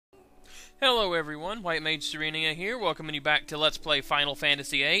Hello everyone, White Mage Serenia here, welcoming you back to Let's Play Final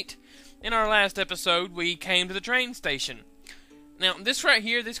Fantasy VIII. In our last episode, we came to the train station. Now, this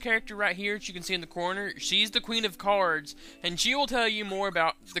character right here, that you can see in the corner, she's the Queen of Cards, and she will tell you more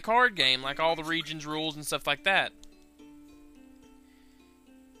about the card game, like all the regions, rules, and stuff like that.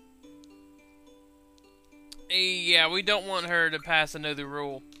 Yeah, we don't want her to pass another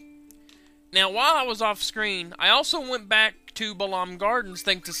rule. Now, while I was off screen, I also went back to Balam Gardens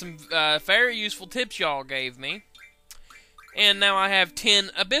thanks to some very useful tips y'all gave me. And now I have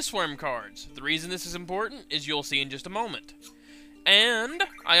 10 Abyssworm cards. The reason this is important is you'll see in just a moment. And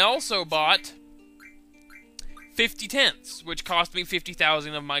I also bought 50 tenths, which cost me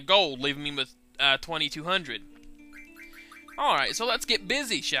 50,000 of my gold, leaving me with 2,200. Alright, so let's get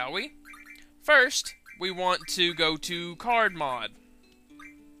busy, shall we? First, we want to go to Card Mod.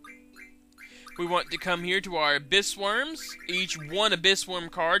 We want to come here to our Abyssworms. Each one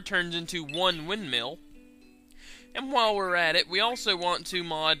Abyssworm card turns into one windmill. And while we're at it, we also want to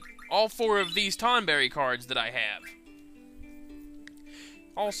mod all 4 of these Tonberry cards that I have.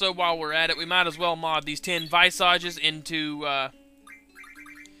 Also, while we're at it, we might as well mod these 10 Visages into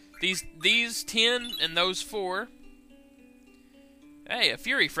these 10 and those 4. Hey, a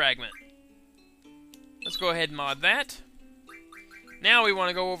Fury Fragment. Let's go ahead and mod that. Now we want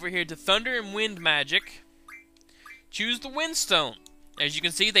to go over here to Thunder and Wind Magic. Choose the Windstone. As you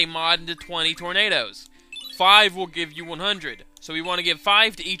can see, they mod into 20 tornadoes. 5 will give you 100. So we want to give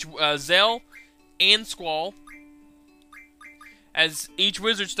 5 to each Zell and Squall. As each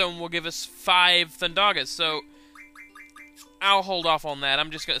Wizard Stone will give us 5 Thundagas. So I'll hold off on that. I'm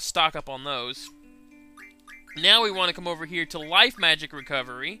just going to stock up on those. Now we want to come over here to Life Magic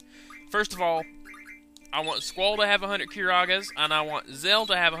Recovery. First of all, I want Squall to have 100 Kiragas, and I want Zell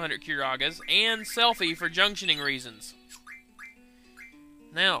to have 100 Kiragas, and Selfie for junctioning reasons.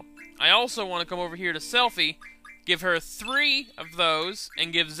 Now, I also want to come over here to Selfie, give her 3 of those,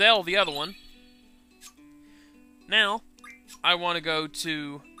 and give Zell the other one. Now, I want to go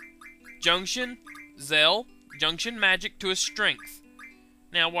to Junction, Zell, Junction Magic to a Strength.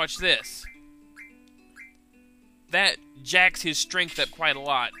 Now, watch this. That jacks his strength up quite a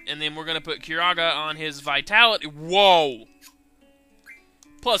lot. And then we're going to put Kiraga on his vitality. Whoa!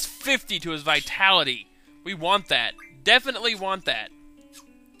 Plus 50 to his vitality. We want that. Definitely want that.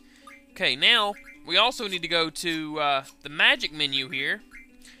 Okay, now, we also need to go to the magic menu here.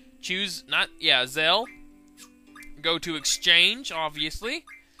 Choose, Zell. Go to Exchange, obviously.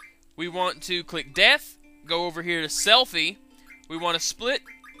 We want to click Death. Go over here to Selfie. We want to split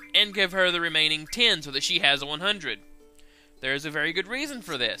and give her the remaining 10 so that she has a 100. There is a very good reason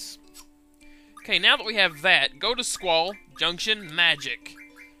for this. Okay, now that we have that, go to Squall, Junction, Magic.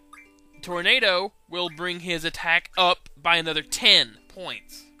 Tornado will bring his attack up by another 10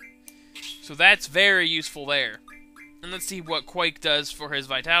 points. So that's very useful there. And let's see what Quake does for his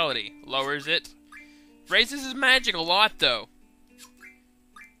vitality. Lowers it. Raises his magic a lot, though.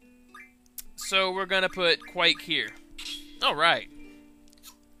 So we're going to put Quake here. Alright.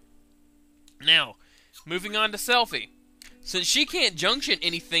 Now, moving on to Selfie. Since she can't junction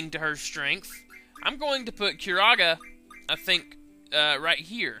anything to her strength, I'm going to put Kiraga, I think, right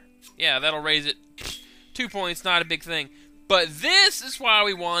here. Yeah, that'll raise it 2 points, not a big thing. But this is why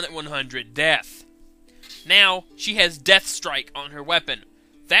we want at 100 Death. Now, she has Death Strike on her weapon.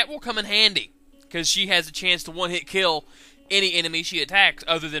 That will come in handy, because she has a chance to one-hit kill any enemy she attacks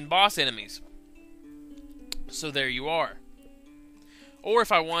other than boss enemies. So there you are. Or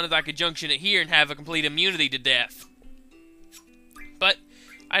if I wanted, I could junction it here and have a complete immunity to death. But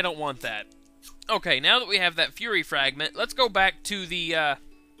I don't want that. Okay, now that we have that Fury Fragment, let's go back to the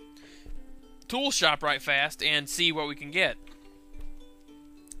tool shop right fast and see what we can get.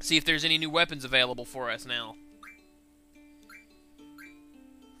 See if there's any new weapons available for us now.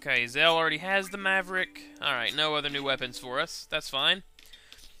 Okay, Zell already has the Maverick. Alright, no other new weapons for us. That's fine.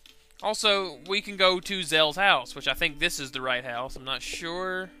 Also, we can go to Zell's house, which I think this is the right house. I'm not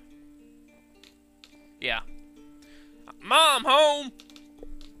sure. Yeah. Mom, home!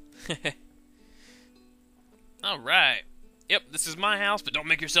 Alright. Yep, this is my house, but don't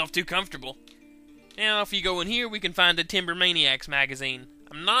make yourself too comfortable. Now, if you go in here, we can find a Timber Maniacs magazine.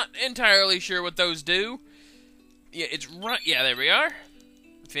 I'm not entirely sure what those do. Yeah, it's right. Yeah, there we are.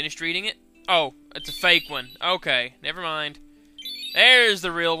 Finished reading it. Oh, it's a fake one. Okay, never mind. There's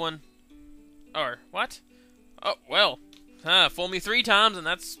the real one. Or, what? Oh, well. Fool me 3 times, and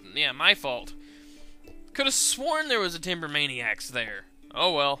that's, yeah, my fault. Could have sworn there was a Timber Maniacs there.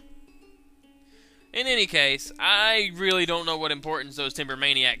 Oh, well. In any case, I really don't know what importance those Timber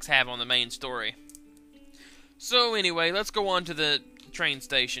Maniacs have on the main story. So, anyway, let's go on to the train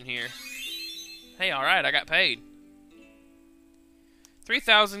station here. Hey, alright, I got paid.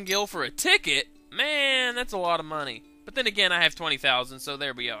 3,000 gil for a ticket? Man, that's a lot of money. But then again, I have 20,000, so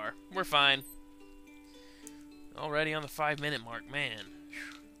there we are. We're fine. Already on the 5-minute mark, man.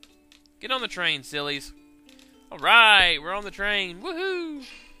 Whew. Get on the train, sillies. Alright, we're on the train. Woohoo!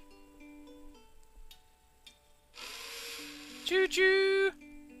 Choo-choo!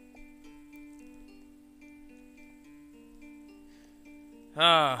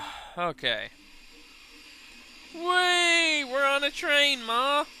 Okay. Wait, we're on a train,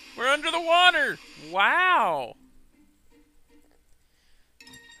 Ma. We're under the water. Wow.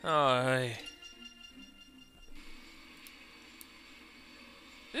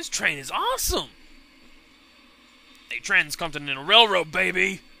 This train is awesome. A transcontinental railroad,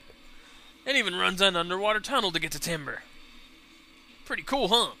 baby. It even runs an underwater tunnel to get to Timber. Pretty cool,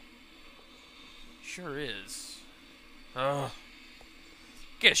 huh? Sure is.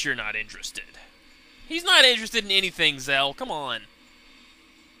 Guess you're not interested. He's not interested in anything, Zell. Come on.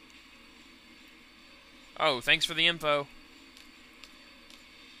 Oh, thanks for the info.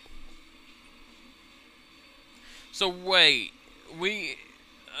 So, wait.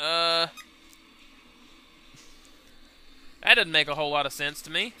 That doesn't make a whole lot of sense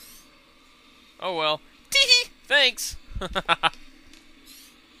to me. Oh, well. Tee-hee! Thanks!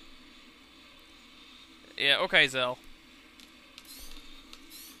 Yeah, okay, Zell.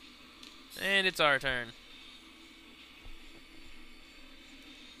 And it's our turn.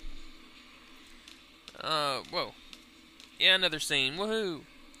 Whoa. Yeah, another scene. Woohoo!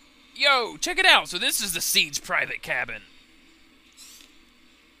 Yo, check it out! So this is the Seed's private cabin.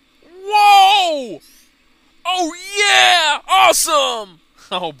 Whoa! Oh, yeah! Awesome!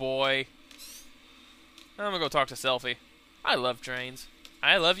 Oh, boy. I'm gonna go talk to Selfie. I love trains.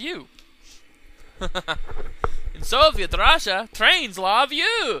 I love you. In Soviet Russia, trains love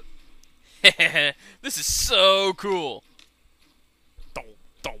you! This is so cool.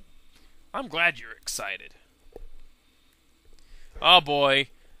 I'm glad you're excited. Oh boy,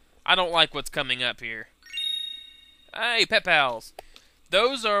 I don't like what's coming up here. Hey, pet pals.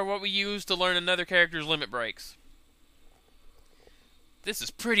 Those are what we use to learn another character's limit breaks. This is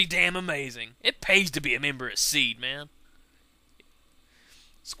pretty damn amazing. It pays to be a member of Seed, man.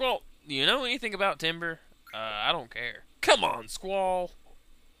 Squall, do you know anything about Timber? I don't care. Come on, Squall.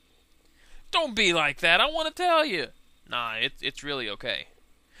 Don't be like that. I want to tell you. Nah, it's really okay.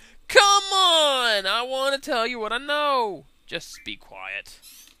 Come on! I want to tell you what I know. Just be quiet.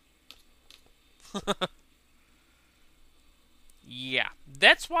 Yeah,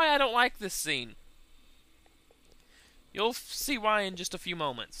 that's why I don't like this scene. You'll see why in just a few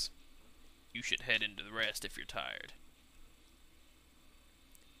moments. You should head into the rest if you're tired.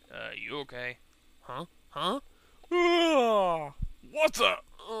 You okay? Huh? Huh? What the?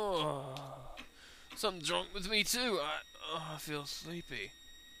 Something's wrong with me too. I feel sleepy.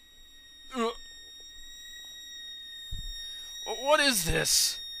 What is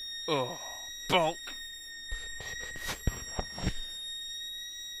this? Oh, bonk.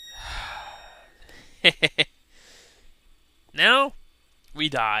 Now, we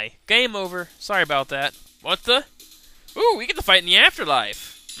die. Game over. Sorry about that. What the? Ooh, we get to fight in the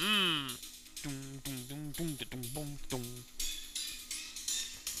afterlife.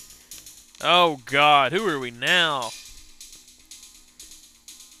 Oh God, who are we now?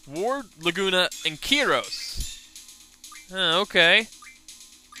 Ward, Laguna, and Kiros. Okay.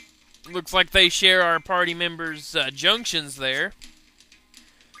 Looks like they share our party members' junctions there.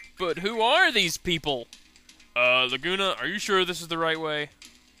 But who are these people? Laguna, are you sure this is the right way?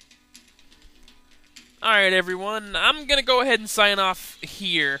 Alright, everyone. I'm gonna go ahead and sign off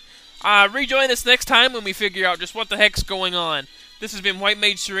here. Rejoin us next time when we figure out just what the heck's going on. This has been White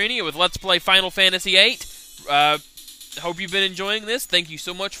Mage Serenia with Let's Play Final Fantasy VIII. Hope you've been enjoying this. Thank you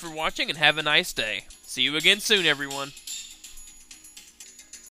so much for watching, and have a nice day. See you again soon, everyone.